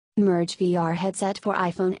Merge VR headset for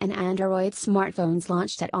iPhone and Android smartphones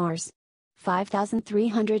launched at Rs.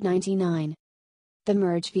 5,399. The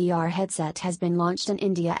Merge VR headset has been launched in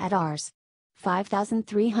India at Rs.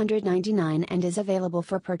 5,399 and is available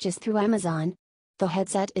for purchase through Amazon. The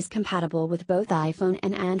headset is compatible with both iPhone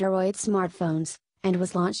and Android smartphones, and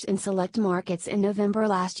was launched in select markets in November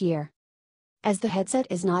last year. As the headset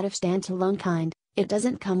is not of standalone kind, it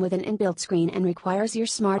doesn't come with an inbuilt screen and requires your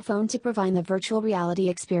smartphone to provide the virtual reality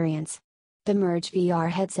experience. The Merge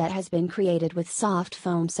VR headset has been created with soft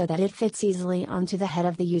foam so that it fits easily onto the head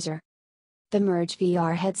of the user. The Merge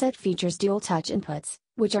VR headset features dual touch inputs,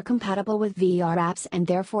 which are compatible with VR apps and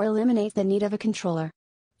therefore eliminate the need of a controller.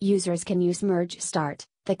 Users can use Merge Start,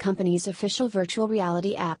 the company's official virtual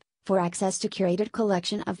reality app, for access to curated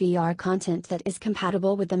collection of VR content that is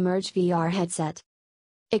compatible with the Merge VR headset.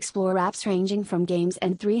 Explore apps ranging from games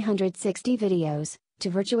and 360 videos, to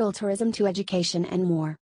virtual tourism to education and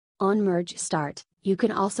more. On Merge Start, you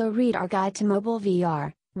can also read our guide to mobile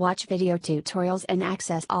VR, watch video tutorials and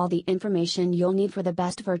access all the information you'll need for the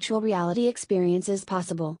best virtual reality experiences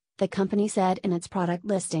possible, the company said in its product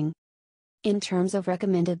listing. In terms of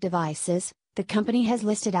recommended devices, the company has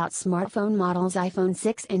listed out smartphone models iPhone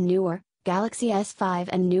 6 and newer, Galaxy S5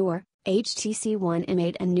 and newer, HTC One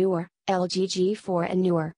M8 and newer, LG G4 and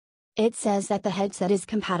newer. It says that the headset is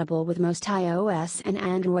compatible with most iOS and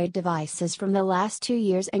Android devices from the last 2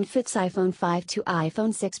 years and fits iPhone 5 to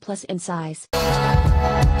iPhone 6 Plus in size.